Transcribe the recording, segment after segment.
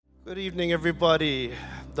Good evening, everybody.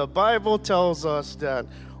 The Bible tells us that,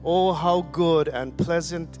 oh, how good and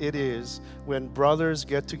pleasant it is when brothers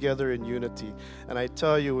get together in unity. And I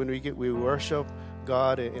tell you, when we worship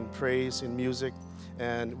God in praise, in music,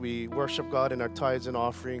 and we worship God in our tithes and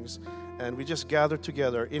offerings, and we just gather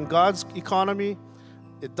together. In God's economy,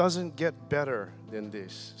 it doesn't get better than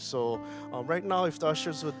this. So right now, if the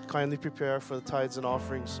ushers would kindly prepare for the tithes and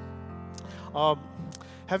offerings.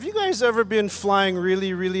 Have you guys ever been flying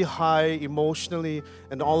really, really high emotionally,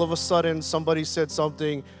 and all of a sudden somebody said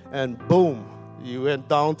something, and boom, you went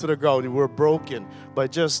down to the ground, you were broken by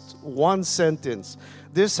just one sentence?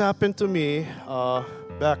 This happened to me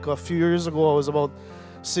back a few years ago. I was about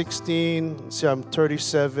 16. See, I'm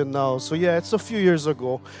 37 now. So yeah, it's a few years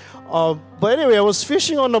ago. But anyway, I was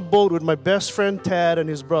fishing on a boat with my best friend Tad and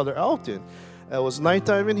his brother Alton. It was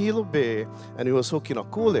nighttime in Hilo Bay, and he was hooking a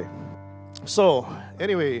kule. So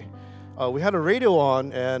anyway, we had a radio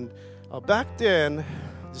on, and back then,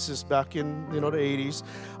 this is back in the 80s,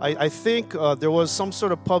 I think there was some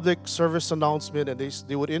sort of public service announcement, and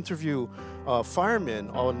they would interview firemen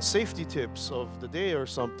on safety tips of the day or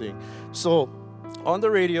something. So on the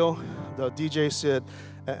radio, the DJ said,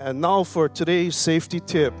 and now for today's safety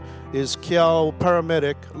tip is Kiao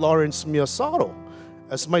paramedic Lawrence Miyasato.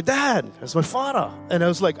 As my dad, as my father. And I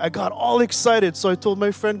was like, I got all excited. So I told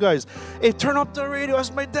my friend, guys, hey, turn up the radio,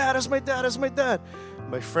 as my dad, as my dad, as my dad.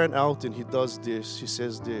 My friend Alton, he does this. He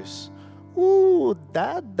says this. Ooh,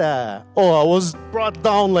 dada. Oh, I was brought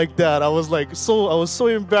down like that. I was so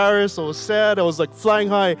embarrassed. I was sad. I was like flying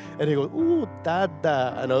high. And he goes, ooh,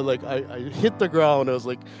 dada. And I was like, I hit the ground. I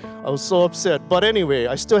was so upset. But anyway,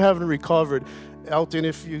 I still haven't recovered. Alton,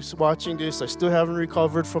 if you're watching this, I still haven't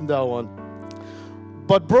recovered from that one.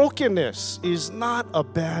 But brokenness is not a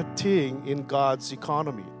bad thing in God's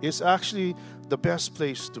economy. It's actually the best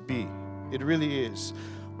place to be. It really is.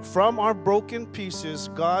 From our broken pieces,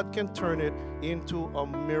 God can turn it into a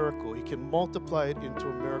miracle. He can multiply it into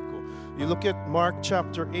a miracle. You look at Mark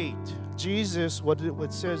chapter 8. Jesus, what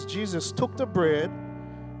it says, Jesus took the bread,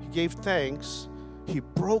 he gave thanks, he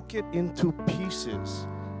broke it into pieces,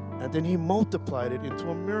 and then he multiplied it into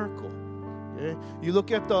a miracle. You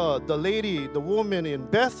look at the woman in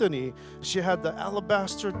Bethany, she had the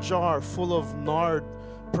alabaster jar full of nard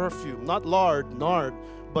perfume. Not lard, nard.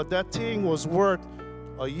 But that thing was worth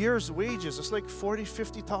a year's wages. It's like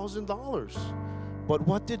 $40,000, $50,000. But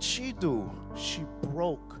what did she do? She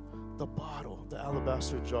broke the bottle, the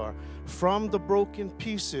alabaster jar. From the broken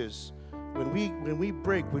pieces, when we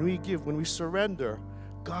break, when we give, when we surrender,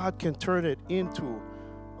 God can turn it into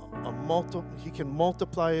He can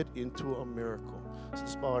multiply it into a miracle. So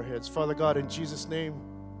let's bow our heads. Father God, in Jesus' name,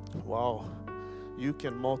 wow, you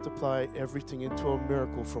can multiply everything into a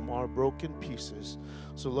miracle from our broken pieces.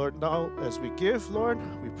 So Lord, now as we give, Lord,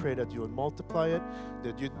 we pray that you would multiply it,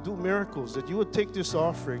 that you'd do miracles, that you would take this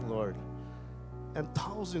offering, Lord, and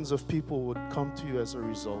thousands of people would come to you as a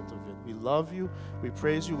result of it. We love you. We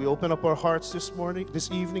praise you. We open up our hearts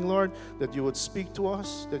this evening, Lord, that you would speak to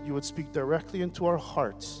us, that you would speak directly into our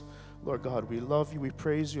hearts. Lord God, we love you. We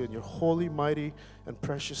praise you in your holy, mighty, and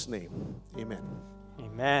precious name. Amen.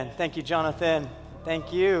 Amen. Thank you, Jonathan.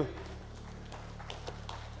 Thank you.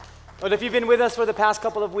 Well, if you've been with us for the past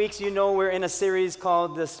couple of weeks, you know we're in a series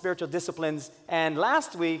called The Spiritual Disciplines. And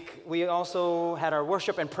last week, we also had our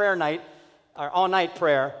worship and prayer night, our all-night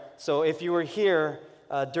prayer. So if you were here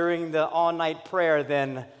during the all-night prayer,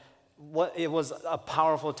 then it was a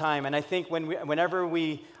powerful time. And I think whenever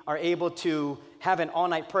we are able to have an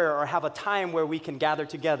all-night prayer or have a time where we can gather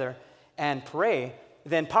together and pray,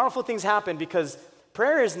 then powerful things happen, because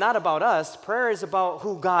prayer is not about us. Prayer is about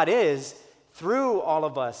who God is through all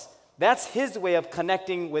of us. That's his way of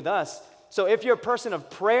connecting with us. So if you're a person of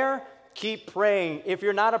prayer, keep praying. If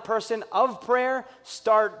you're not a person of prayer,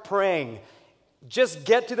 start praying. Just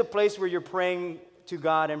get to the place where you're praying to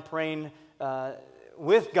God and praying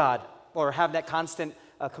with God, or have that constant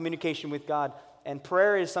communication with God. And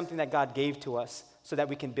prayer is something that God gave to us so that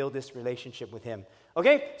we can build this relationship with him.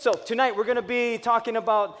 Okay, so tonight we're going to be talking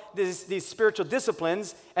about these spiritual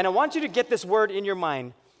disciplines, and I want you to get this word in your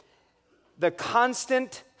mind: the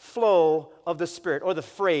constant flow of the Spirit, or the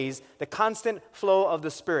phrase, the constant flow of the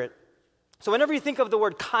Spirit. So whenever you think of the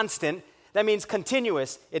word constant, that means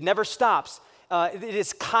continuous. It never stops. It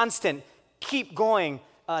is constant. Keep going.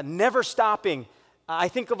 Never stopping. I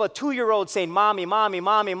think of a 2-year-old saying, mommy, mommy,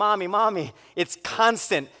 mommy, mommy, mommy. It's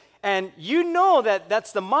constant. And you know that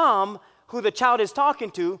that's the mom who the child is talking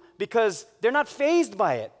to, because they're not fazed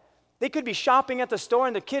by it. They could be shopping at the store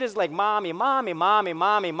and the kid is like, mommy, mommy, mommy,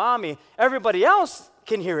 mommy, mommy. Everybody else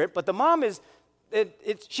can hear it, but the mom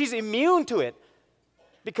she's immune to it.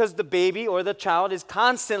 because the baby or the child is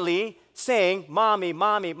constantly saying, "Mommy,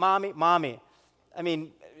 mommy, mommy, mommy." I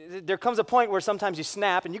mean, there comes a point where sometimes you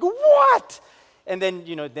snap and you go, "What?" And then,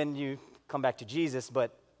 then you come back to Jesus,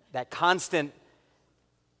 but that constant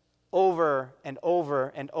over and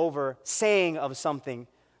over and over saying of something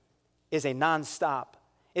is a nonstop.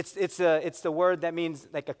 It's the word that means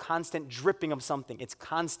like a constant dripping of something. It's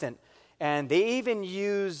constant. And they even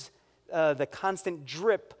use the constant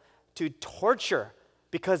drip to torture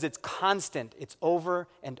because it's constant. It's over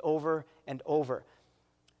and over and over.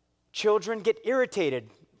 Children get irritated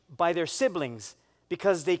by their siblings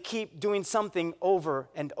because they keep doing something over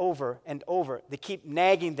and over and over. They keep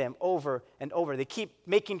nagging them over and over. They keep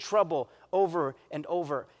making trouble over and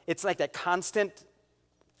over. It's like that constant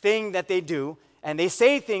thing that they do, and they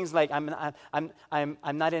say things like, "I'm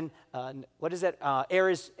not in what is that? Air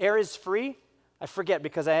is free." I forget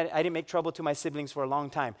because I didn't make trouble to my siblings for a long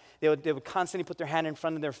time. They would constantly put their hand in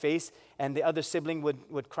front of their face, and the other sibling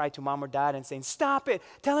would cry to mom or dad and saying, "Stop it!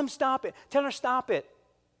 Tell him stop it! Tell her stop it!"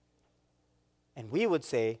 And we would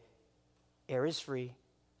say, "Air is free,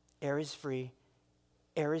 air is free,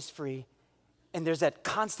 air is free." And there's that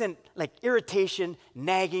constant like irritation,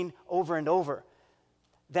 nagging over and over.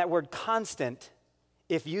 That word constant,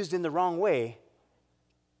 if used in the wrong way,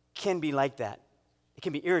 can be like that. It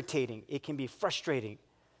can be irritating. It can be frustrating.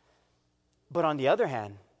 But on the other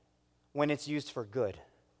hand, when it's used for good,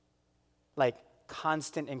 like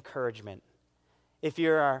constant encouragement, if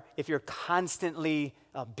you're constantly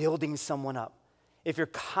building someone up, if you're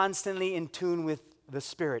constantly in tune with the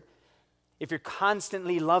Spirit, if you're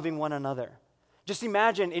constantly loving one another, just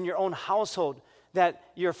imagine in your own household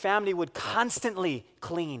that your family would constantly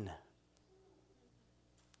clean.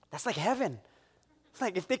 That's like heaven. It's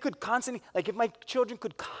like if they could constantly, like if my children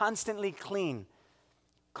could constantly clean,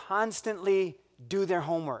 constantly do their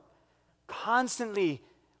homework, constantly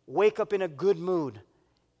wake up in a good mood.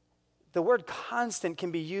 The word constant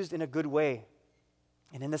can be used in a good way.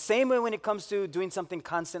 And in the same way when it comes to doing something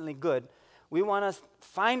constantly good, we want to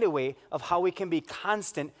find a way of how we can be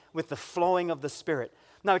constant with the flowing of the Spirit.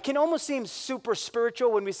 Now, it can almost seem super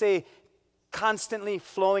spiritual when we say constantly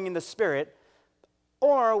flowing in the Spirit,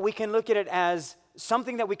 or we can look at it as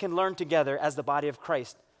something that we can learn together as the body of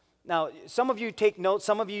Christ. Now, some of you take notes,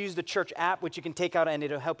 some of you use the church app, which you can take out and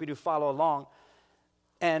it'll help you to follow along.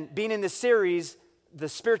 And being in this series, the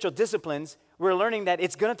spiritual disciplines, we're learning that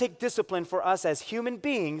it's going to take discipline for us as human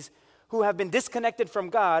beings who have been disconnected from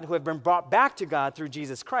God, who have been brought back to God through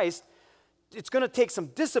Jesus Christ. It's going to take some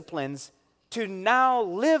disciplines to now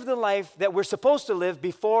live the life that we're supposed to live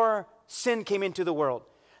before sin came into the world.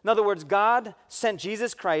 In other words, God sent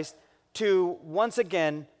Jesus Christ to once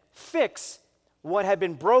again fix what had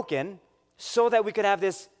been broken so that we could have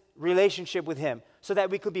this relationship with Him, so that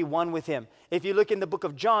we could be one with Him. If you look in the book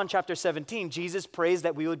of John, chapter 17, Jesus prays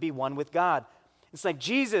that we would be one with God. It's like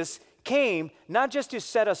Jesus came not just to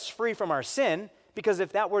set us free from our sin, because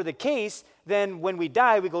if that were the case, then when we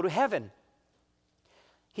die, we go to heaven.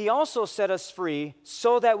 He also set us free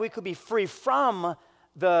so that we could be free from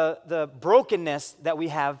the brokenness that we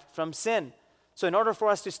have from sin. So in order for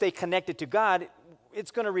us to stay connected to God, it's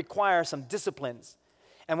going to require some disciplines.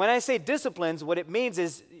 And when I say disciplines, what it means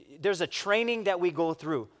is there's a training that we go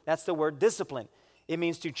through. That's the word discipline. It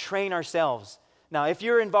means to train ourselves. Now, if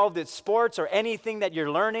you're involved in sports or anything that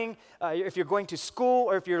you're learning, if you're going to school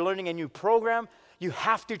or if you're learning a new program, you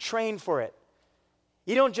have to train for it.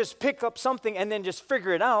 You don't just pick up something and then just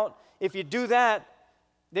figure it out. If you do that,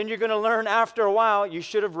 then you're going to learn after a while. You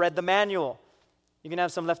should have read the manual. You can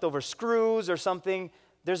have some leftover screws or something.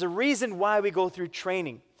 There's a reason why we go through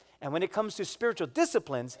training. And when it comes to spiritual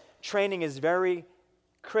disciplines, training is very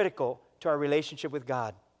critical to our relationship with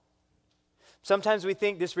God. Sometimes we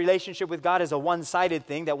think this relationship with God is a one-sided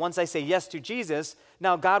thing, that once I say yes to Jesus,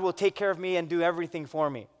 now God will take care of me and do everything for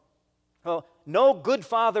me. Well, no good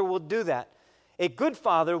father will do that. A good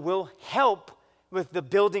father will help with the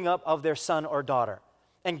building up of their son or daughter.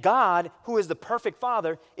 And God, who is the perfect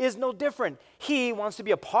Father, is no different. He wants to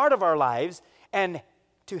be a part of our lives and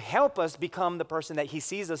to help us become the person that He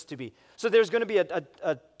sees us to be. So there's going to be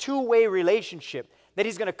a two-way relationship that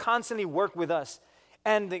He's going to constantly work with us.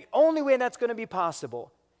 And the only way that's going to be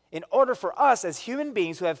possible, in order for us as human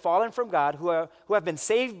beings who have fallen from God, who have been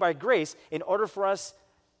saved by grace, in order for us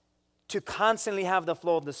to constantly have the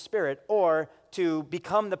flow of the Spirit or to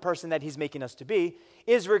become the person that He's making us to be,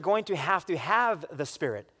 is we're going to have the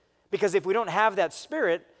Spirit. Because if we don't have that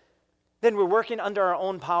Spirit, then we're working under our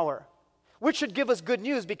own power. Which should give us good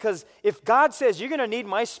news, because if God says you're going to need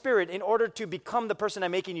my Spirit in order to become the person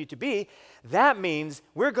I'm making you to be, that means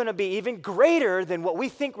we're going to be even greater than what we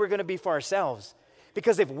think we're going to be for ourselves.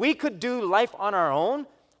 Because if we could do life on our own,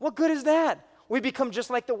 what good is that? We become just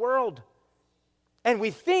like the world. And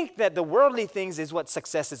we think that the worldly things is what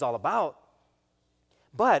success is all about.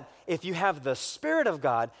 But if you have the Spirit of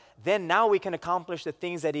God, then now we can accomplish the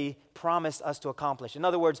things that He promised us to accomplish. In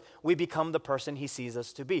other words, we become the person He sees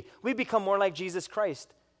us to be. We become more like Jesus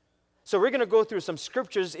Christ. So we're going to go through some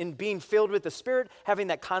scriptures in being filled with the Spirit, having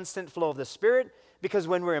that constant flow of the Spirit, because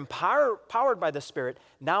when we're empowered by the Spirit,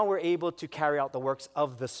 now we're able to carry out the works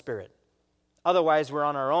of the Spirit. Otherwise, we're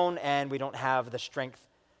on our own and we don't have the strength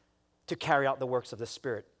to carry out the works of the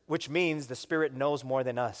Spirit, which means the Spirit knows more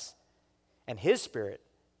than us. And His Spirit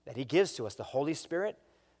that He gives to us, the Holy Spirit,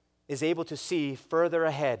 is able to see further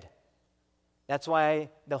ahead. That's why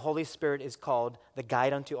the Holy Spirit is called the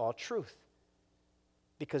guide unto all truth.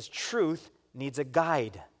 Because truth needs a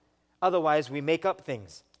guide. Otherwise, we make up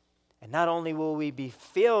things. And not only will we be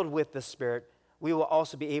filled with the Spirit, we will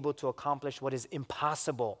also be able to accomplish what is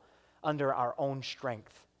impossible under our own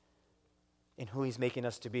strength in who He's making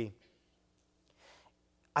us to be.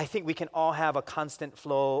 I think we can all have a constant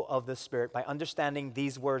flow of the Spirit by understanding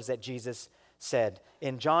these words that Jesus said.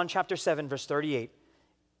 In John chapter 7, verse 38,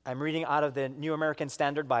 I'm reading out of the New American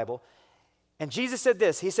Standard Bible. And Jesus said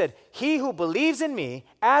this, He said, "He who believes in me,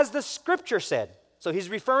 as the Scripture said," so He's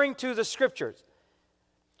referring to the Scriptures,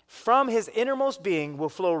 "from his innermost being will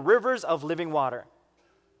flow rivers of living water."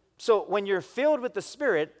 So when you're filled with the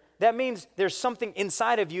Spirit, that means there's something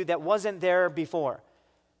inside of you that wasn't there before.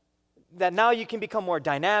 That now you can become more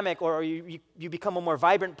dynamic, or you become a more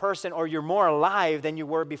vibrant person, or you're more alive than you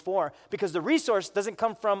were before. Because the resource doesn't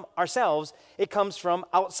come from ourselves, it comes from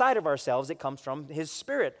outside of ourselves, it comes from His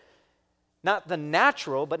Spirit. Not the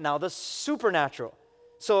natural, but now the supernatural.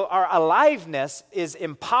 So our aliveness is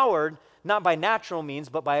empowered not by natural means,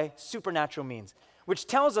 but by supernatural means, which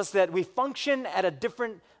tells us that we function at a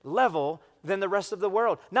different level than the rest of the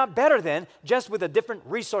world. Not better than, just with a different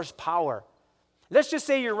resource power. Let's just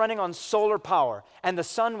say you're running on solar power and the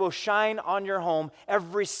sun will shine on your home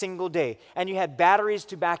every single day, and you had batteries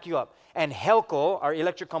to back you up, and Helco, our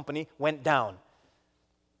electric company, went down.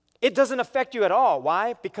 It doesn't affect you at all.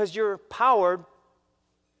 Why? Because you're powered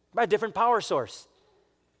by a different power source.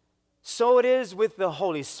 So it is with the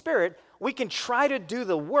Holy Spirit. We can try to do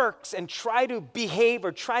the works and try to behave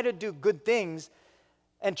or try to do good things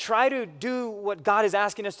and try to do what God is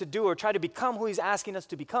asking us to do or try to become who He's asking us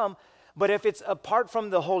to become. But if it's apart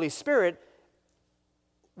from the Holy Spirit,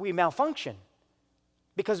 we malfunction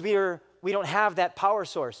because we don't have that power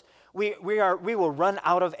source. We will run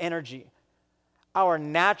out of energy. Our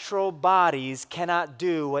natural bodies cannot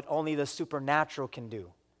do what only the supernatural can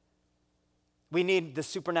do. We need the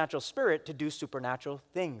supernatural Spirit to do supernatural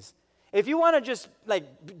things. If you want to just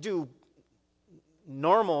do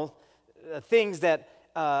normal things that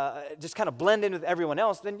just kind of blend in with everyone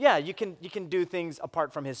else, then yeah, you can do things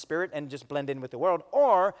apart from His Spirit and just blend in with the world.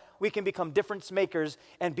 Or we can become difference makers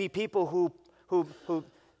and be people who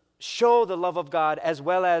show the love of God, as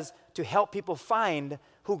well as to help people find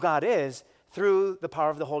who God is through the power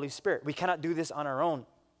of the Holy Spirit. We cannot do this on our own.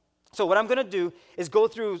 So what I'm going to do is go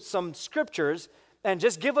through some scriptures and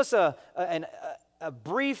just give us a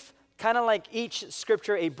brief, kind of like each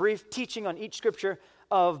scripture, a brief teaching on each scripture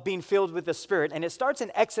of being filled with the Spirit. And it starts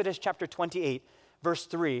in Exodus chapter 28, verse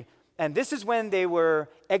 3. And this is when they were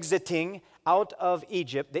exiting out of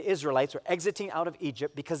Egypt. The Israelites were exiting out of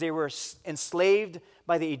Egypt because they were enslaved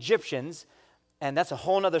by the Egyptians. And that's a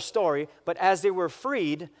whole other story. But as they were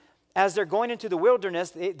freed, as they're going into the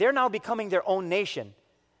wilderness, they're now becoming their own nation,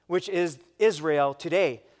 which is Israel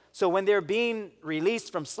today. So when they're being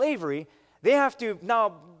released from slavery, they have to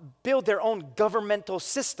now build their own governmental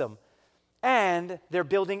system. And they're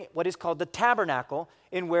building what is called the tabernacle,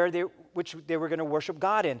 which they were going to worship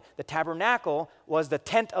God in. The tabernacle was the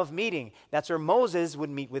tent of meeting. That's where Moses would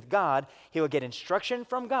meet with God. He would get instruction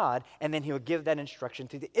from God, and then he would give that instruction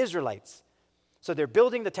to the Israelites. So they're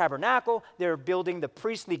building the tabernacle, they're building the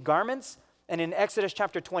priestly garments, and in Exodus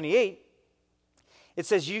chapter 28, it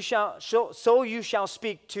says, you shall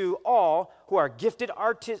speak to all who are gifted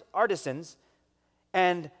artisans,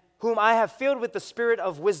 and whom I have filled with the spirit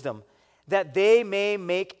of wisdom, that they may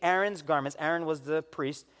make Aaron's garments," Aaron was the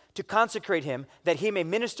priest, "to consecrate him, that he may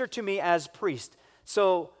minister to me as priest."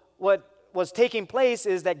 So what was taking place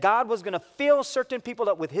is that God was going to fill certain people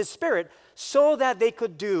up with His Spirit so that they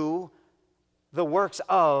could do the works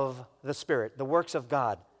of the Spirit, the works of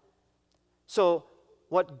God. So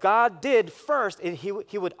what God did first, he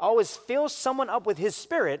would always fill someone up with His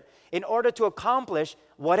Spirit in order to accomplish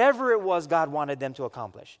whatever it was God wanted them to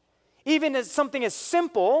accomplish. Even as something as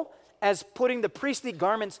simple as putting the priestly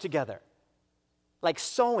garments together, like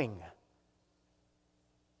sewing.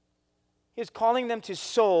 He was calling them to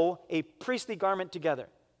sew a priestly garment together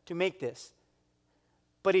to make this.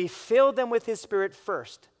 But he filled them with his Spirit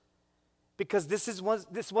first. Because this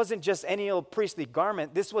wasn't just any old priestly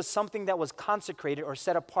garment. This was something that was consecrated or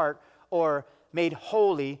set apart or made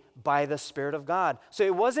holy by the Spirit of God. So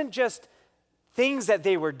it wasn't just things that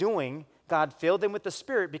they were doing. God filled them with the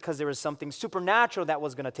Spirit because there was something supernatural that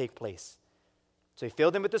was going to take place. So he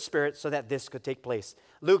filled them with the Spirit so that this could take place.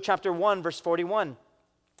 Luke chapter 1, verse 41.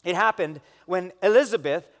 It happened when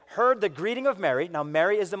Elizabeth heard the greeting of Mary. Now,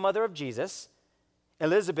 Mary is the mother of Jesus.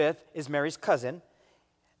 Elizabeth is Mary's cousin.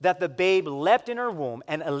 That the babe leapt in her womb,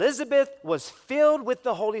 and Elizabeth was filled with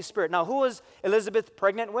the Holy Spirit. Now, who was Elizabeth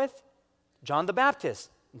pregnant with? John the Baptist.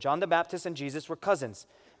 John the Baptist and Jesus were cousins.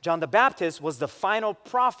 John the Baptist was the final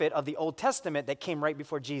prophet of the Old Testament that came right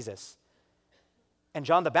before Jesus. And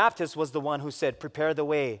John the Baptist was the one who said, prepare the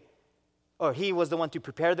way. Or he was the one to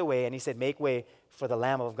prepare the way, and he said, make way, for the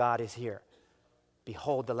Lamb of God is here.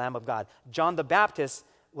 Behold, the Lamb of God. John the Baptist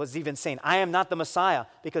was even saying, I am not the Messiah,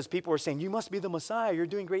 because people were saying, you must be the Messiah, you're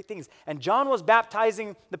doing great things. And John was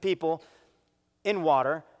baptizing the people in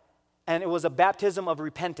water, and it was a baptism of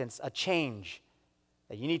repentance, a change.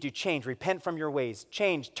 That you need to change, repent from your ways,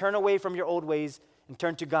 change, turn away from your old ways, and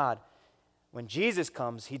turn to God. When Jesus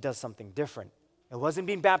comes, he does something different. It wasn't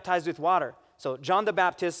being baptized with water. So John the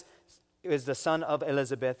Baptist is the son of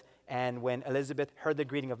Elizabeth, and when Elizabeth heard the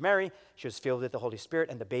greeting of Mary, she was filled with the Holy Spirit,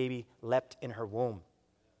 and the baby leapt in her womb.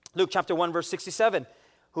 Luke chapter 1, verse 67,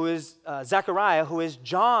 who is Zechariah, who is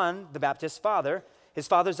John the Baptist's father. His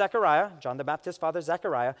father Zechariah, John the Baptist's father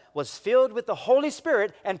Zechariah, was filled with the Holy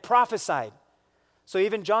Spirit and prophesied. So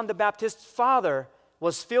even John the Baptist's father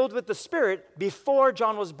was filled with the Spirit before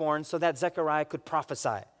John was born so that Zechariah could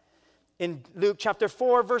prophesy. In Luke chapter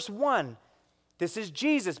 4, verse 1, this is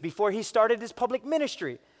Jesus before he started his public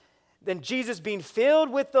ministry. Then Jesus, being filled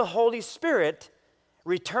with the Holy Spirit,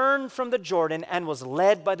 returned from the Jordan and was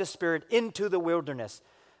led by the Spirit into the wilderness.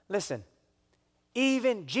 Listen,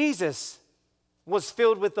 even Jesus was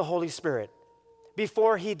filled with the Holy Spirit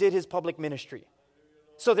before he did his public ministry.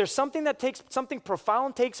 So there's something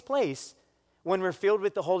profound takes place when we're filled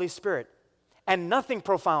with the Holy Spirit. And nothing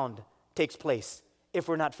profound takes place if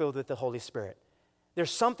we're not filled with the Holy Spirit.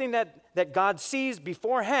 There's something that God sees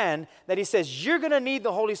beforehand that he says, you're going to need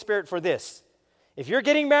the Holy Spirit for this. If you're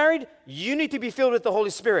getting married, you need to be filled with the Holy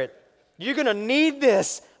Spirit. You're going to need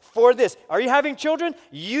this for this. Are you having children?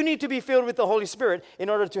 You need to be filled with the Holy Spirit in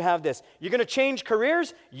order to have this. You're going to change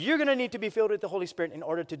careers? You're going to need to be filled with the Holy Spirit in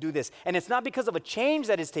order to do this. And it's not because of a change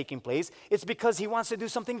that is taking place. It's because he wants to do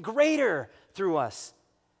something greater through us.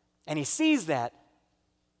 And he sees that.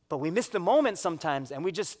 But we miss the moment sometimes, and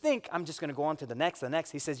we just think, I'm just going to go on to the next.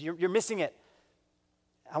 He says, you're missing it.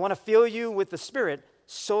 I want to fill you with the Spirit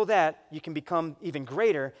so that you can become even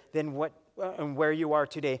greater than what and where you are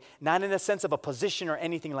today. Not in a sense of a position or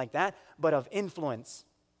anything like that, but of influence,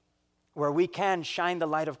 where we can shine the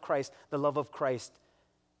light of Christ, the love of Christ.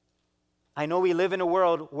 I know we live in a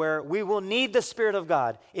world where we will need the Spirit of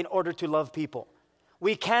God in order to love people.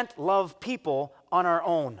 We can't love people on our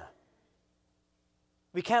own.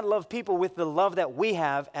 We can't love people with the love that we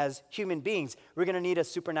have as human beings. We're going to need a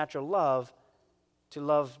supernatural love to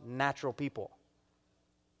love natural people.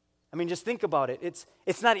 I mean, just think about it.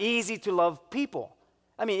 It's not easy to love people.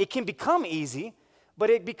 I mean, it can become easy, but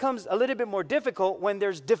it becomes a little bit more difficult when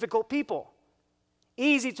there's difficult people.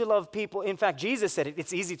 Easy to love people. In fact, Jesus said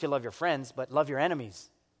it's easy to love your friends, but love your enemies.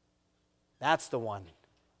 That's the one.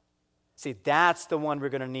 See, that's the one we're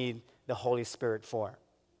going to need the Holy Spirit for.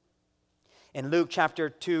 In Acts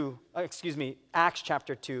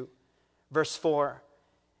chapter 2, verse 4,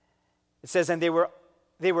 it says, and they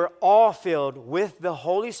were all filled with the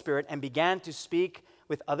Holy Spirit and began to speak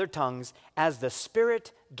with other tongues as the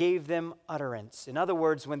Spirit gave them utterance. In other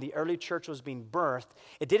words, when the early church was being birthed,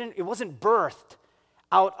 it wasn't birthed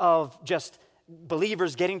out of just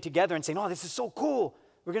believers getting together and saying, oh, this is so cool,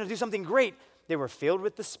 we're going to do something great. They were filled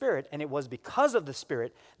with the Spirit, and it was because of the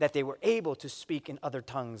Spirit that they were able to speak in other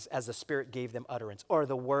tongues as the Spirit gave them utterance, or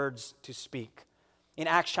the words to speak. In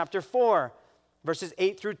Acts chapter 4, verses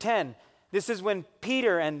 8 through 10, this is when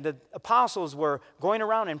Peter and the apostles were going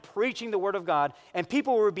around and preaching the word of God, and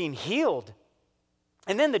people were being healed.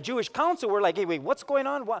 And then the Jewish council were like, hey, wait, what's going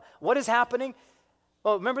on? What is happening?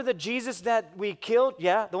 Well, remember the Jesus that we killed?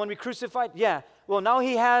 Yeah. The one we crucified? Yeah. Well, now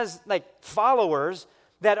he has like followers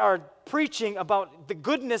that are preaching about the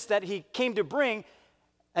goodness that he came to bring,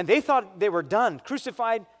 and they thought they were done.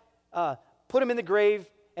 Crucified, put him in the grave,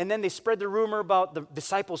 and then they spread the rumor about the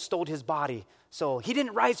disciples stole his body. So he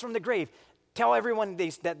didn't rise from the grave. Tell everyone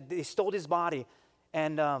that they stole his body,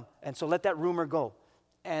 and so let that rumor go.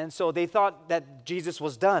 And so they thought that Jesus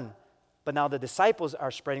was done. But now the disciples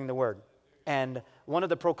are spreading the word. And one of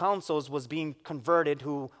the proconsuls was being converted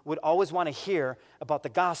who would always want to hear about the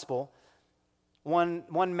gospel. One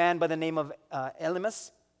man by the name of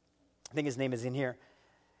Elymas, I think his name is in here.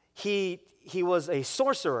 He was a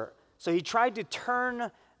sorcerer. So he tried to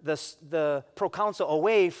turn the proconsul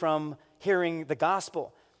away from hearing the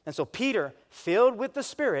gospel. And so Peter, filled with the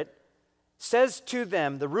Spirit, says to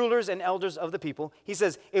them, the rulers and elders of the people, he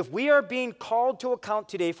says, if we are being called to account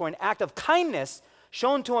today for an act of kindness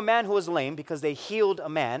shown to a man who was lame, because they healed a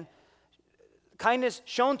man, kindness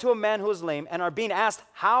shown to a man who was lame, and are being asked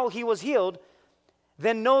how he was healed,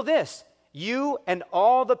 then know this, you and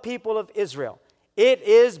all the people of Israel, it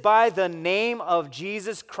is by the name of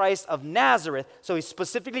Jesus Christ of Nazareth. So he's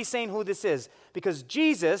specifically saying who this is, because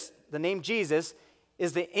Jesus, the name Jesus,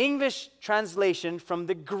 is the English translation from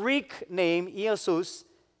the Greek name Iesus,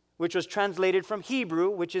 which was translated from Hebrew,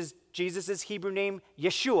 which is Jesus' Hebrew name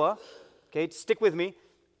Yeshua. Okay, stick with me.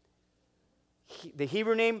 The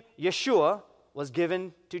Hebrew name Yeshua was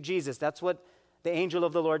given to Jesus. That's what the angel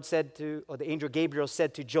of the Lord said to, or the angel Gabriel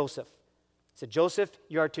said to Joseph. He said, Joseph,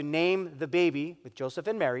 you are to name the baby, with Joseph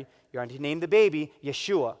and Mary, you are to name the baby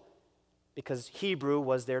Yeshua, because Hebrew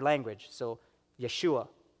was their language. So Yeshua.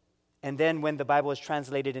 And then when the Bible was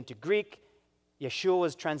translated into Greek, Yeshua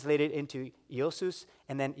was translated into Iosus,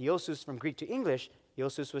 and then Iosus from Greek to English,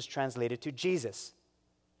 Iosus was translated to Jesus,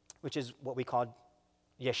 which is what we call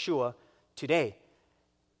Yeshua today.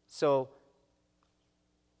 So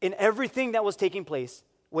in everything that was taking place,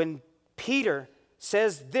 when Peter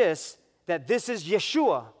says this, that this is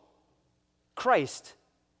Yeshua, Christ,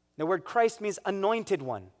 the word Christ means anointed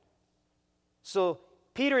one. So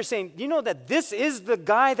Peter is saying, you know that this is the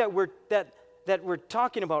guy that we're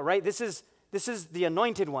talking about, right? This is the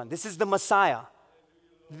anointed one. This is the Messiah.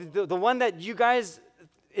 The one that you guys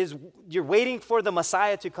you're waiting for the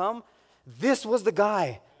Messiah to come. This was the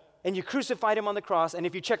guy. And you crucified him on the cross. And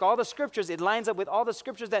if you check all the scriptures, it lines up with all the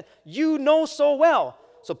scriptures that you know so well.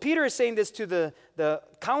 So Peter is saying this to the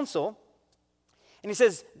council. And he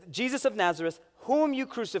says, Jesus of Nazareth, whom you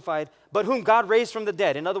crucified, but whom God raised from the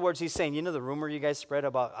dead. In other words, he's saying, you know the rumor you guys spread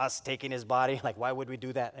about us taking his body? Like, why would we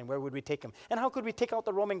do that? And where would we take him? And how could we take out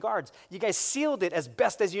the Roman guards? You guys sealed it as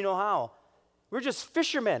best as you know how. We're just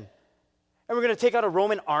fishermen. And we're going to take out a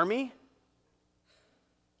Roman army?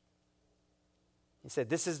 He said,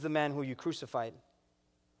 this is the man who you crucified,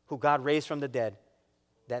 who God raised from the dead,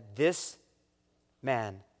 that this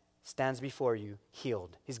man stands before you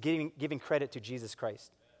healed. He's giving credit to Jesus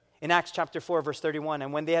Christ. In Acts chapter 4, verse 31,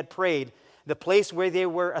 and when they had prayed, the place where they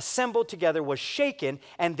were assembled together was shaken,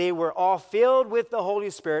 and they were all filled with the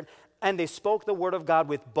Holy Spirit, and they spoke the word of God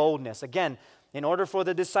with boldness. Again, in order for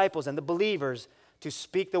the disciples and the believers to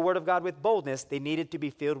speak the word of God with boldness, they needed to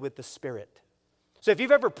be filled with the Spirit. So if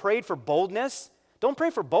you've ever prayed for boldness, don't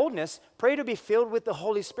pray for boldness, pray to be filled with the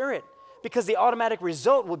Holy Spirit, because the automatic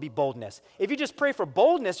result would be boldness. If you just pray for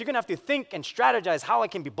boldness, you're going to have to think and strategize how I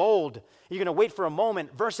can be bold. You're going to wait for a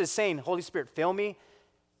moment versus saying, Holy Spirit, fill me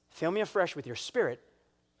afresh with your Spirit.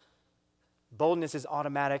 Boldness is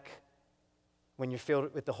automatic when you're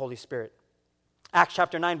filled with the Holy Spirit. Acts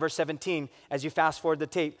chapter 9, verse 17, as you fast forward the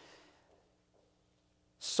tape,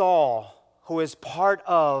 Saul, who is part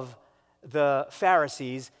of the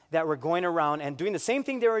Pharisees that were going around and doing the same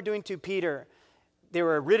thing they were doing to Peter. They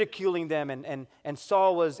were ridiculing them, and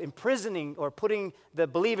Saul was imprisoning or putting the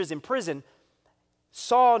believers in prison.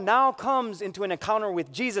 Saul now comes into an encounter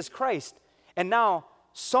with Jesus Christ, and now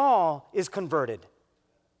Saul is converted,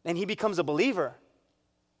 and he becomes a believer.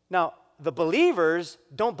 Now, the believers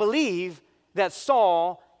don't believe that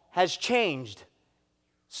Saul has changed,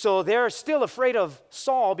 so they're still afraid of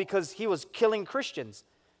Saul because he was killing Christians.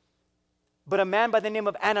 But a man by the name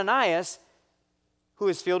of Ananias, who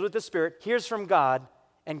is filled with the Spirit, hears from God,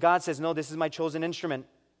 and God says, no, this is my chosen instrument.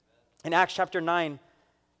 In Acts chapter 9,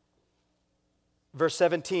 verse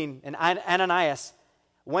 17, and Ananias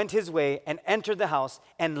went his way and entered the house,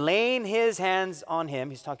 and laying his hands on him,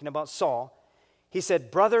 he's talking about Saul, he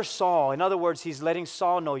said, Brother Saul. In other words, he's letting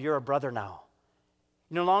Saul know, you're a brother now.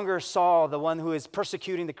 No longer Saul, the one who is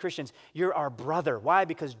persecuting the Christians. You're our brother. Why?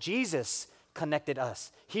 Because Jesus connected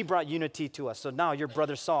us. He brought unity to us. So now you're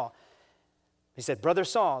Brother Saul. He said, Brother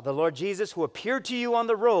Saul, the Lord Jesus, who appeared to you on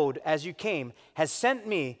the road as you came, has sent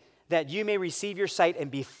me that you may receive your sight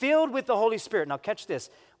and be filled with the Holy Spirit. Now catch this.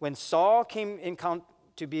 When Saul came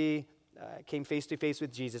face to face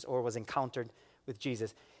with Jesus, or was encountered with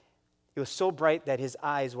Jesus, it was so bright that his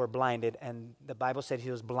eyes were blinded, and the Bible said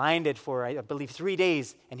he was blinded for, I believe, 3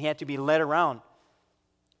 days, and he had to be led around.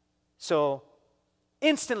 So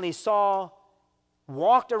instantly Saul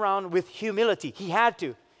walked around with humility. He had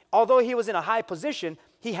to. Although he was in a high position,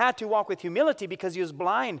 he had to walk with humility because he was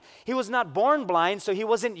blind. He was not born blind, so he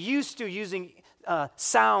wasn't used to using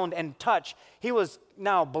sound and touch. He was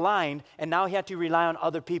now blind, and now he had to rely on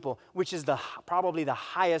other people, which is probably the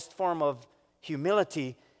highest form of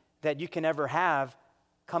humility that you can ever have,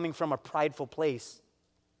 coming from a prideful place.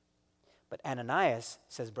 But Ananias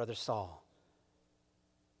says, Brother Saul,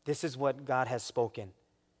 this is what God has spoken,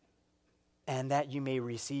 and that you may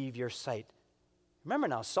receive your sight. Remember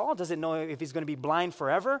now, Saul doesn't know if he's going to be blind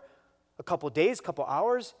forever, a couple days, couple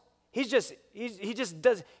hours. He just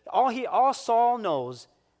does, all Saul knows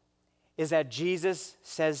is that Jesus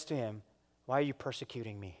says to him, why are you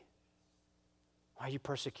persecuting me? Why are you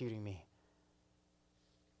persecuting me?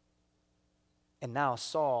 And now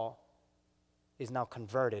Saul is now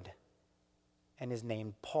converted and is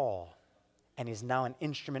named Paul, and is now an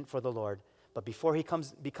instrument for the Lord. But before he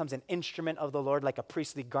becomes an instrument of the Lord, like a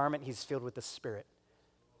priestly garment, he's filled with the Spirit,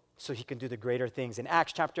 so he can do the greater things. In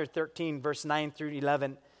Acts chapter 13, verse 9 through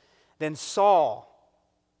 11, then Saul,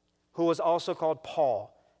 who was also called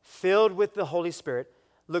Paul, filled with the Holy Spirit,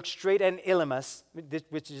 looked straight at Elymas,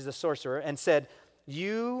 which is the sorcerer, and said,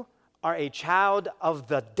 you are a child of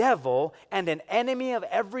the devil and an enemy of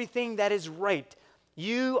everything that is right.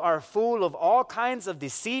 You are full of all kinds of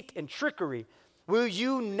deceit and trickery. Will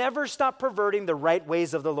you never stop perverting the right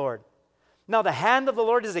ways of the Lord? Now the hand of the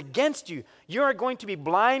Lord is against you. You are going to be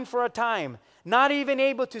blind for a time, not even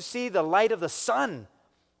able to see the light of the sun.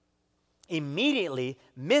 Immediately,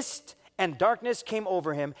 mist and darkness came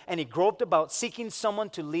over him, and he groped about, seeking someone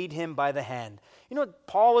to lead him by the hand. You know what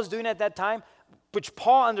Paul was doing at that time? Which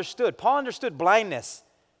Paul understood. Paul understood blindness.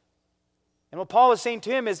 And what Paul was saying to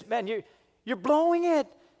him is, man, you're blowing it.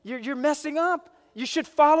 You're messing up. You should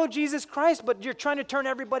follow Jesus Christ, but you're trying to turn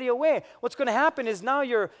everybody away. What's going to happen is now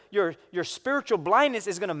your spiritual blindness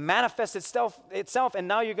is going to manifest itself, and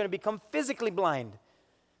now you're going to become physically blind.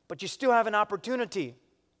 But you still have an opportunity.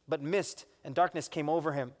 But mist and darkness came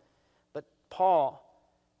over him. But Paul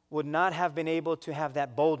would not have been able to have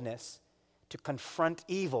that boldness to confront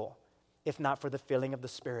evil if not for the filling of the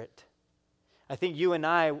Spirit. I think you and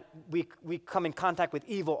I, we come in contact with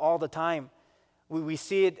evil all the time. We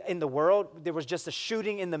see it in the world. There was just a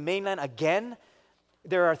shooting in the mainland again.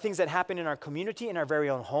 There are things that happen in our community, in our very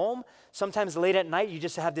own home. Sometimes late at night, you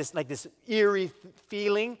just have this eerie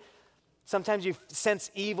feeling. Sometimes you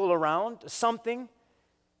sense evil around something.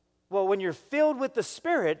 Well, when you're filled with the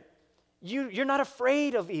Spirit, you're not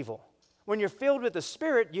afraid of evil. When you're filled with the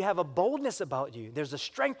Spirit, you have a boldness about you. There's a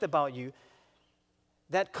strength about you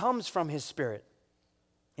that comes from His Spirit.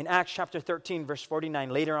 In Acts chapter 13, verse 49,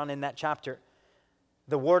 later on in that chapter,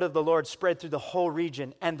 the word of the Lord spread through the whole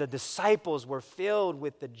region, and the disciples were filled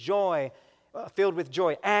with joy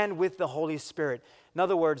and with the Holy Spirit. In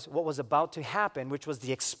other words, what was about to happen, which was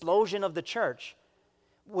the explosion of the church,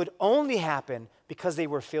 would only happen because they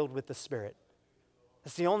were filled with the Spirit.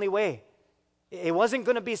 That's the only way. It wasn't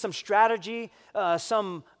going to be some strategy,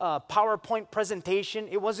 some PowerPoint presentation.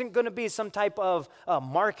 It wasn't going to be some type of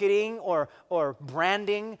marketing or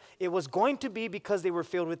branding. It was going to be because they were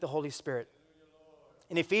filled with the Holy Spirit.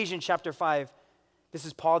 In Ephesians chapter 5, this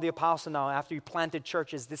is Paul the Apostle now, after he planted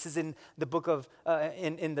churches. This is in the book of,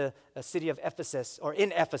 in the city of Ephesus, or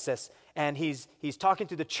in Ephesus. And he's talking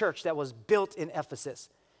to the church that was built in Ephesus.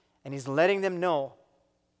 And he's letting them know,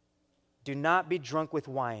 do not be drunk with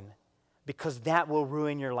wine, because that will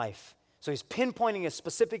ruin your life. So he's pinpointing a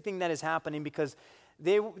specific thing that is happening, because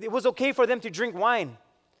it was okay for them to drink wine,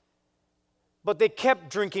 but they kept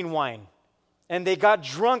drinking wine. And they got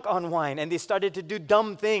drunk on wine, and they started to do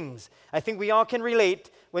dumb things. I think we all can relate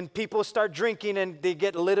when people start drinking and they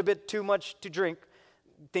get a little bit too much to drink,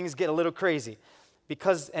 things get a little crazy.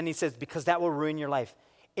 And he says, because that will ruin your life.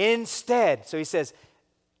 Instead, so he says,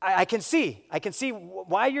 I can see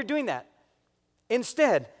why you're doing that.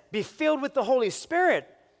 Instead, be filled with the Holy Spirit,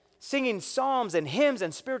 singing psalms and hymns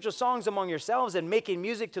and spiritual songs among yourselves, and making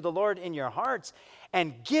music to the Lord in your hearts,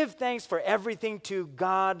 and give thanks for everything to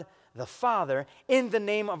God the Father, in the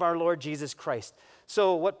name of our Lord Jesus Christ.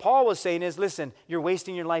 So what Paul was saying is, listen, you're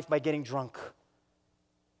wasting your life by getting drunk.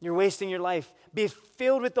 You're wasting your life. Be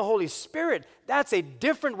filled with the Holy Spirit. That's a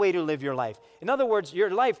different way to live your life. In other words,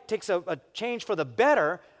 your life takes a change for the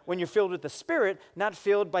better when you're filled with the Spirit, not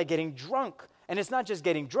filled by getting drunk. And it's not just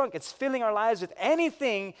getting drunk, it's filling our lives with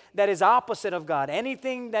anything that is opposite of God,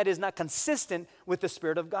 anything that is not consistent with the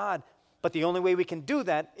Spirit of God. But the only way we can do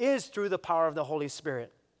that is through the power of the Holy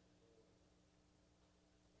Spirit.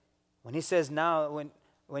 When he says now,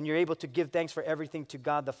 when you're able to give thanks for everything to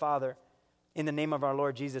God the Father, in the name of our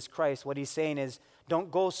Lord Jesus Christ, what he's saying is,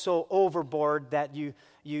 don't go so overboard that you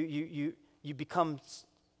become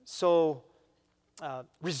so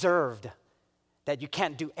reserved that you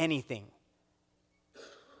can't do anything.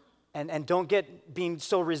 And don't get being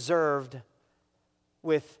so reserved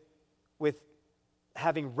with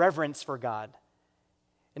having reverence for God.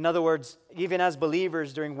 In other words, even as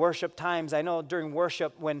believers during worship times, I know during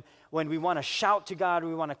worship when we want to shout to God,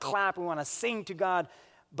 we want to clap, we want to sing to God,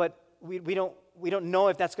 but we don't know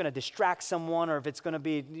if that's going to distract someone or if it's going to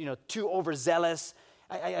be too overzealous.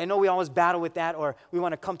 I know we always battle with that, or we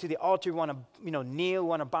want to come to the altar, we want to kneel, we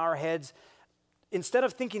want to bow our heads. Instead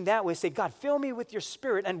of thinking that way, say, God, fill me with your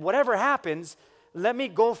Spirit, and whatever happens, let me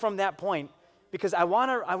go from that point, because I want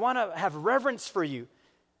to have reverence for you,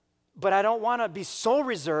 but I don't want to be so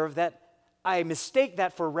reserved that I mistake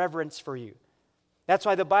that for reverence for you. That's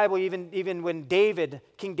why the Bible, even when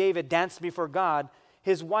King David danced before God,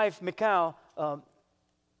 his wife Michal,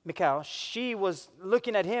 she was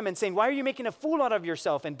looking at him and saying, why are you making a fool out of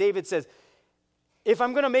yourself? And David says, if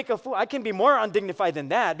I'm going to make a fool, I can be more undignified than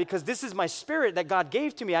that, because this is my spirit that God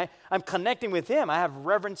gave to me. I'm connecting with him. I have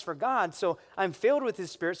reverence for God, so I'm filled with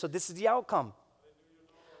his Spirit, so this is the outcome.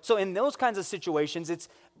 So in those kinds of situations,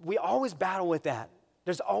 we always battle with that.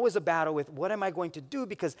 There's always a battle with, what am I going to do?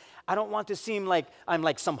 Because I don't want to seem like I'm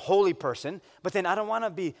like some holy person, but then I don't want to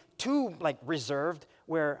be too reserved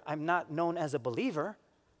where I'm not known as a believer.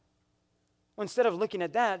 Instead of looking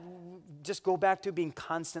at that, just go back to being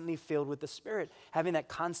constantly filled with the Spirit, having that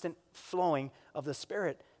constant flowing of the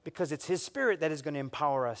Spirit, because it's his Spirit that is going to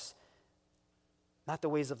empower us, not the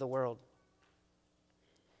ways of the world.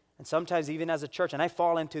 And sometimes even as a church, and I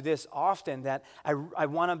fall into this often, that I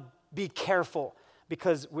want to be careful,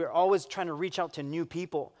 because we're always trying to reach out to new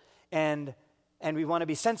people, and we want to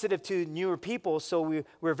be sensitive to newer people, so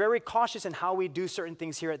we're very cautious in how we do certain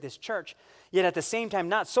things here at this church, yet at the same time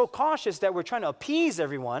not so cautious that we're trying to appease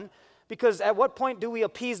everyone, because at what point do we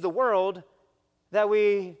appease the world that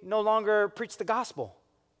we no longer preach the gospel?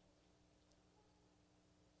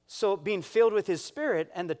 So being filled with his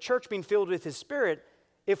Spirit, and the church being filled with his Spirit,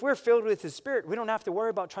 if we're filled with his Spirit, we don't have to worry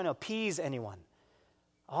about trying to appease anyone.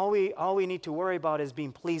 All we need to worry about is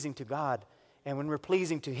being pleasing to God. And when we're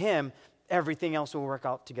pleasing to him, everything else will work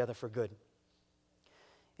out together for good.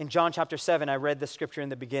 In John chapter 7, I read the scripture in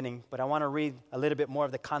the beginning, but I want to read a little bit more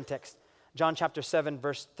of the context. John chapter 7,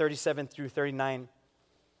 verse 37 through 39.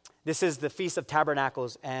 This is the Feast of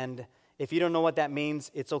Tabernacles, and if you don't know what that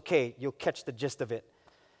means, it's okay. You'll catch the gist of it.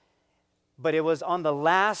 But it was on the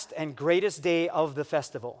last and greatest day of the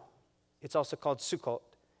festival. It's also called Sukkot,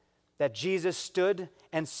 that Jesus stood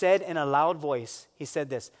and said in a loud voice, he said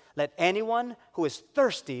this, "Let anyone who is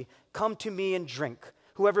thirsty come to me and drink.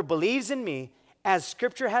 Whoever believes in me, as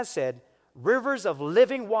Scripture has said, rivers of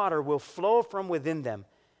living water will flow from within them."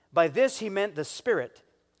 By this he meant the Spirit,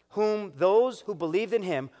 whom those who believed in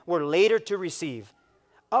him were later to receive.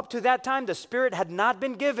 Up to that time, the Spirit had not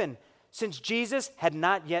been given, since Jesus had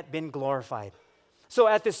not yet been glorified. So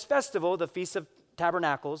at this festival, the Feast of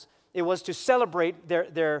Tabernacles, it was to celebrate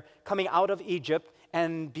their coming out of Egypt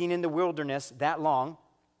and being in the wilderness that long,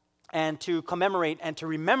 and to commemorate and to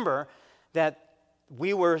remember that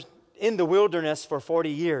we were in the wilderness for 40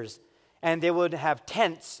 years. And they would have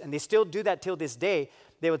tents, and they still do that till this day.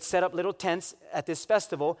 They would set up little tents at this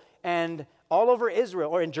festival, and all over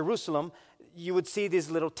Israel, or in Jerusalem, you would see these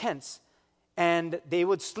little tents. And they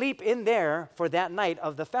would sleep in there for that night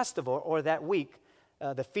of the festival, or that week,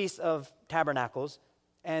 the Feast of Tabernacles.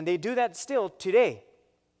 And they do that still today.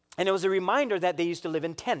 And it was a reminder that they used to live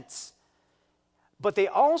in tents. But they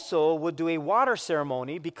also would do a water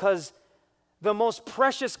ceremony, because the most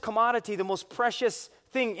precious commodity, the most precious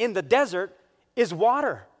thing in the desert is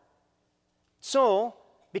water. So,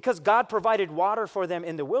 because God provided water for them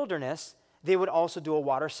in the wilderness, they would also do a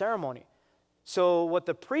water ceremony. So what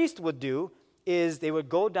the priest would do is they would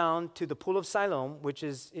go down to the Pool of Siloam, which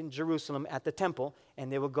is in Jerusalem at the temple,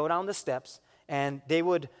 and they would go down the steps, and they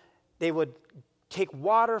would take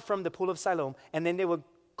water from the Pool of Siloam, and then they would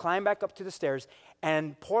climb back up to the stairs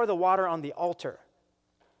and pour the water on the altar.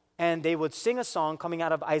 And they would sing a song coming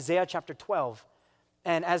out of Isaiah chapter 12.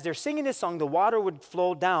 And as they're singing this song, the water would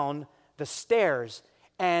flow down the stairs,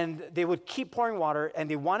 and they would keep pouring water, and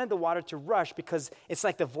they wanted the water to rush, because it's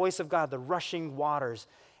like the voice of God, the rushing waters.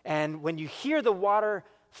 And when you hear the water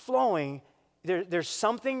flowing, there's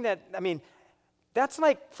something that, that's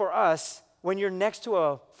like for us, when you're next to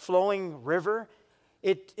a flowing river,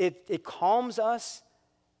 it calms us.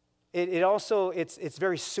 It also, it's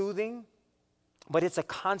very soothing, but it's a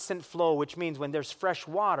constant flow, which means when there's fresh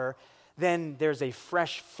water, then there's a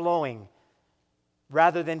fresh flowing.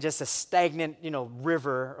 rather than just a stagnant,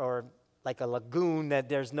 river or like a lagoon that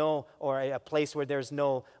there's no, or a place where there's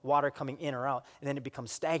no water coming in or out, and then it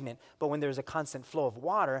becomes stagnant. But when there's a constant flow of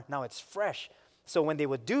water, now it's fresh. So when they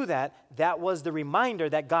would do that, that was the reminder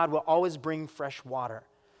that God will always bring fresh water.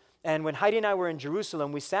 And when Heidi and I were in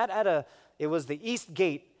Jerusalem, we sat it was the East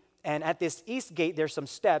Gate, and at this East Gate, there's some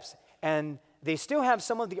steps, and they still have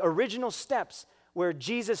some of the original steps where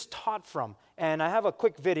Jesus taught from. And I have a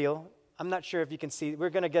quick video. I'm not sure if you can see.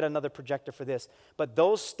 We're going to get another projector for this. But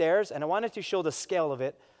those stairs, and I wanted to show the scale of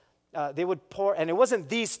it, they would pour, and it wasn't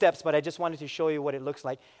these steps, but I just wanted to show you what it looks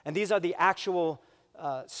like. And these are the actual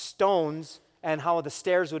stones and how the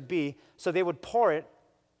stairs would be. So they would pour it,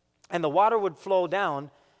 and the water would flow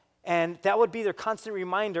down, and that would be their constant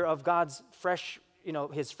reminder of God's fresh,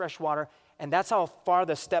 His fresh water. And that's how far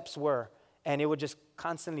the steps were, and it would just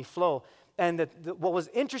constantly flow. And what was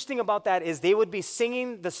interesting about that is they would be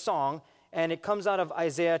singing the song, and it comes out of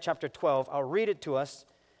Isaiah chapter 12. I'll read it to us.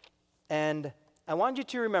 And I want you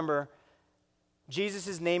to remember,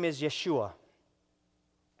 Jesus' name is Yeshua.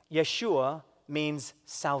 Yeshua means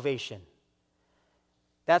salvation.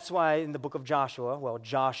 That's why in the book of Joshua,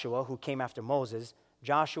 who came after Moses,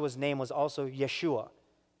 Joshua's name was also Yeshua,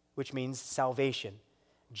 which means salvation.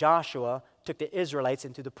 Joshua took the Israelites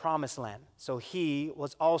into the promised land. So he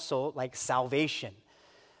was also like salvation.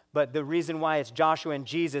 But the reason why it's Joshua and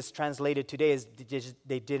Jesus translated today is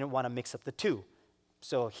they didn't want to mix up the two.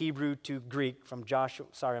 So Hebrew to Greek from Joshua.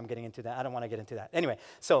 Sorry, I'm getting into that. I don't want to get into that. Anyway,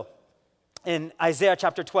 so in Isaiah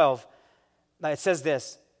chapter 12, it says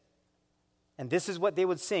this. And this is what they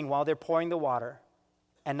would sing while they're pouring the water.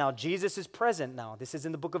 And now Jesus is present now. This is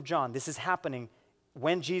in the book of John. This is happening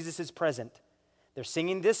when Jesus is present. They're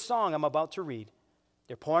singing this song I'm about to read.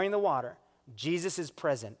 They're pouring the water. Jesus is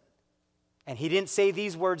present. And he didn't say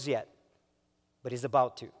these words yet, but he's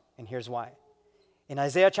about to. And here's why. In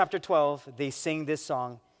Isaiah chapter 12, they sing this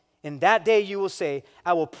song. In that day you will say,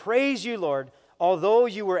 I will praise you, Lord. Although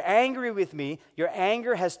you were angry with me, your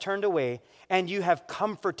anger has turned away, and you have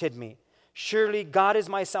comforted me. Surely God is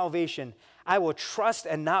my salvation. I will trust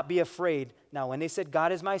and not be afraid. Now, when they said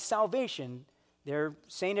God is my salvation, they're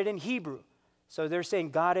saying it in Hebrew. So they're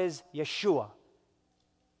saying God is Yeshua,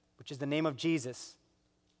 which is the name of Jesus.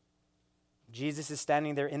 Jesus is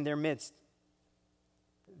standing there in their midst.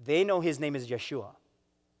 They know his name is Yeshua,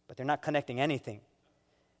 but they're not connecting anything.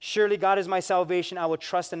 Surely God is my salvation. I will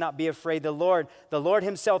trust and not be afraid. The Lord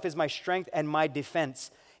himself is my strength and my defense.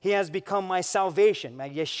 He has become my salvation, my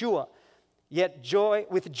Yeshua. Yet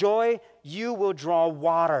with joy you will draw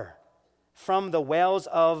water from the wells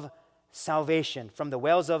of salvation, from the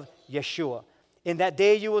wells of Yeshua. In that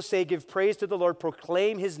day you will say, give praise to the Lord,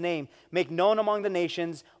 proclaim his name, make known among the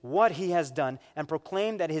nations what he has done, and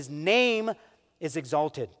proclaim that his name is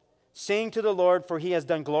exalted. Sing to the Lord, for he has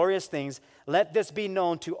done glorious things. Let this be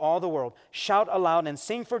known to all the world. Shout aloud and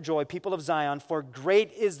sing for joy, people of Zion, for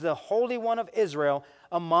great is the Holy One of Israel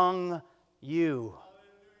among you.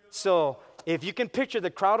 So, if you can picture the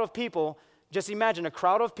crowd of people, just imagine a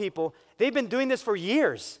crowd of people. They've been doing this for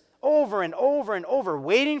years, over and over and over,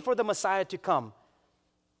 waiting for the Messiah to come.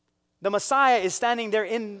 The Messiah is standing there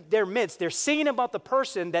in their midst. They're singing about the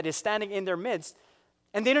person that is standing in their midst,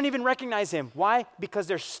 and they don't even recognize him. Why? Because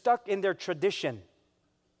they're stuck in their tradition.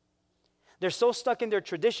 They're so stuck in their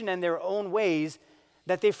tradition and their own ways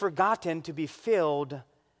that they've forgotten to be filled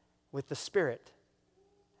with the Spirit.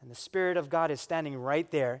 And the Spirit of God is standing right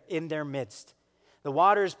there in their midst. The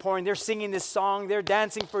water is pouring. They're singing this song. They're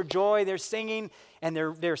dancing for joy. They're singing, and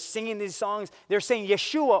they're singing these songs. They're saying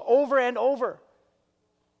Yeshua over and over.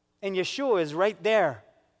 And Yeshua is right there.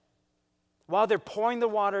 While they're pouring the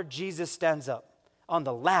water, Jesus stands up on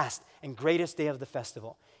the last and greatest day of the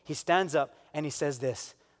festival. He stands up and he says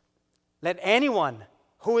this, let anyone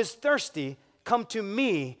who is thirsty come to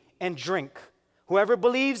me and drink. Whoever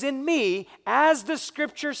believes in me, as the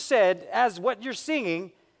scripture said, as what you're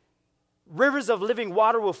singing, rivers of living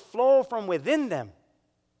water will flow from within them.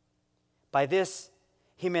 By this,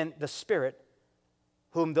 he meant the Spirit,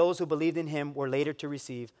 whom those who believed in him were later to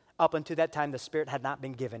receive. Up until that time, the Spirit had not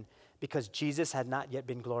been given because Jesus had not yet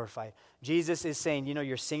been glorified. Jesus is saying,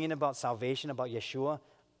 you're singing about salvation, about Yeshua.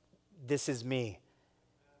 This is me.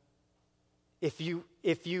 If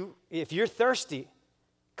you're thirsty,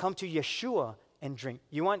 come to Yeshua and drink.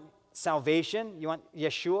 You want salvation? You want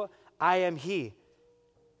Yeshua? I am he.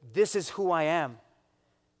 This is who I am.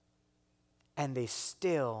 And they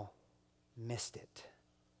still missed it.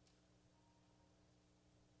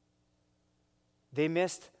 They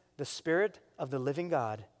missed the Spirit of the living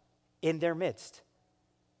God in their midst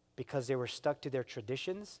because they were stuck to their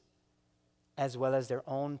traditions as well as their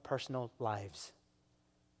own personal lives.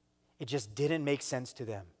 It just didn't make sense to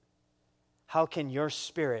them. How can your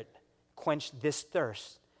Spirit quench this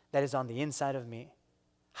thirst that is on the inside of me?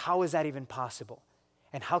 How is that even possible?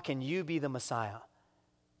 And how can you be the Messiah?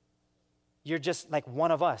 You're just like one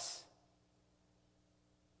of us.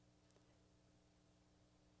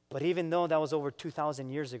 But even though that was over 2,000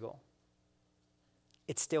 years ago,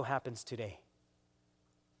 it still happens today.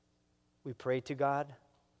 We pray to God.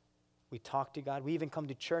 We talk to God. We even come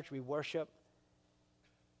to church. We worship.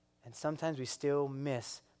 And sometimes we still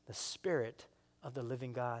miss the Spirit of the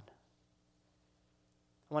living God.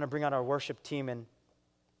 I want to bring out our worship team, and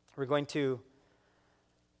we're going to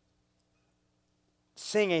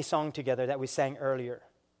sing a song together that we sang earlier.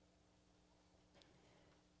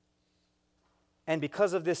 And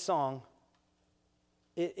because of this song,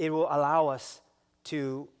 it will allow us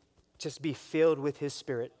to just be filled with His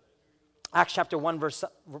Spirit. Acts chapter 1,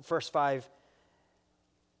 verse 5,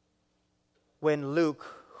 when Luke,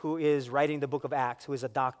 who is writing the book of Acts, who is a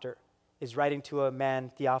doctor, is writing to a man,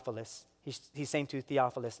 Theophilus. He's saying to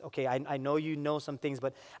Theophilus, okay, I know you know some things,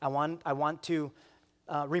 but I want to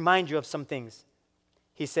remind you of some things.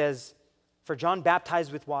 He says, for John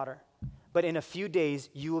baptized with water, but in a few days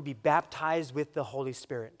you will be baptized with the Holy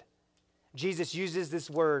Spirit. Jesus uses this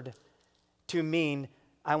word to mean,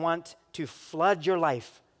 I want to flood your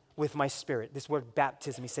life with my Spirit. This word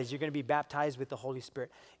baptism, he says, you're going to be baptized with the Holy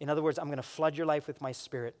Spirit. In other words, I'm going to flood your life with my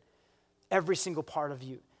Spirit. Every single part of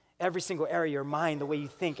you, every single area, your mind, the way you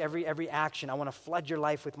think, every action, I want to flood your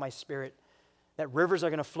life with my Spirit. That rivers are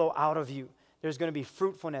going to flow out of you. There's going to be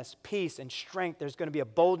fruitfulness, peace, and strength. There's going to be a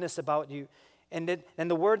boldness about you. And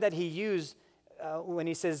the word that he used when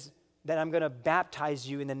he says that I'm going to baptize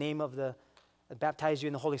you in the name of baptize you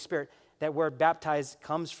in the Holy Spirit, that word baptize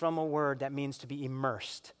comes from a word that means to be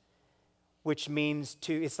immersed, which means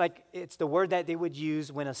it's the word that they would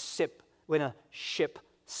use when a ship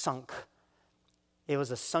sunk. It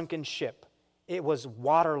was a sunken ship. It was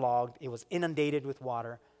waterlogged. It was inundated with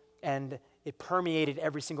water, and it permeated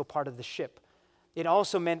every single part of the ship. It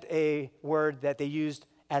also meant a word that they used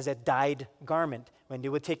as a dyed garment. When they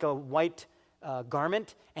would take a white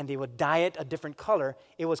garment and they would dye it a different color,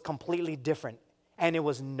 it was completely different, and it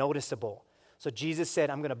was noticeable. So Jesus said,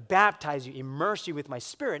 I'm going to baptize you, immerse you with my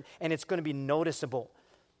Spirit, and it's going to be noticeable.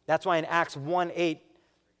 That's why in Acts 1:8,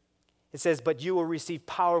 it says, but you will receive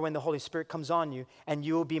power when the Holy Spirit comes on you, and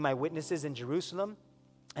you will be my witnesses in Jerusalem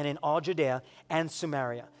and in all Judea and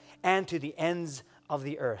Samaria and to the ends of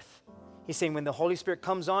the earth. He's saying when the Holy Spirit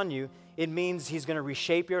comes on you, it means He's going to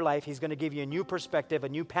reshape your life. He's going to give you a new perspective, a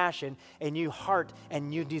new passion, a new heart, and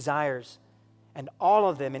new desires. And all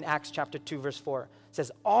of them in Acts chapter 2, verse 4,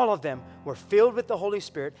 says all of them were filled with the Holy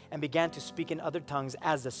Spirit and began to speak in other tongues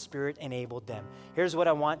as the Spirit enabled them. Here's what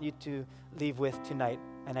I want you to leave with tonight,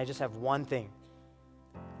 and I just have one thing.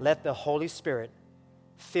 Let the Holy Spirit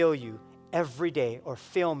fill you every day, or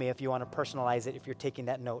fill me if you want to personalize it, if you're taking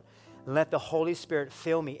that note. Let the Holy Spirit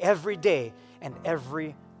fill me every day and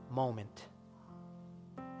every moment.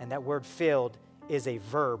 And that word filled is a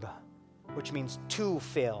verb, which means to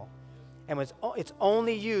fill. And it's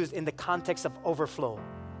only used in the context of overflow,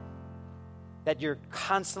 that you're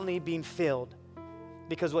constantly being filled.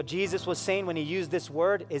 Because what Jesus was saying when He used this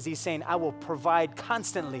word is He's saying, I will provide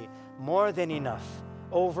constantly more than enough,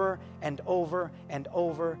 over and over and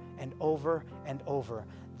over and over and over.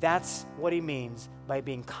 That's what He means by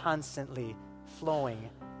being constantly flowing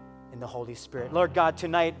in the Holy Spirit. Lord God,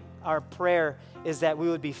 tonight our prayer is that we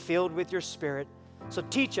would be filled with your Spirit. So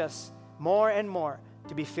teach us more and more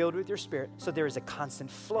to be filled with your Spirit, so there is a constant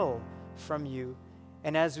flow from you.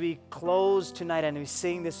 And as we close tonight and we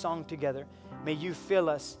sing this song together, may you fill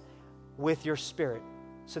us with your Spirit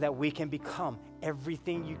so that we can become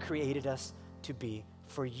everything you created us to be.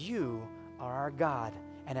 For you are our God.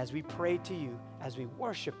 And as we pray to you, as we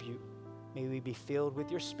worship you, may we be filled with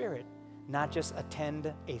your Spirit, not just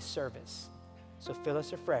attend a service. So fill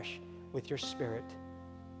us afresh with your Spirit.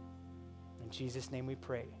 In Jesus' name we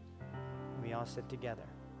pray. We all sit together.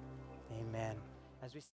 Amen. As we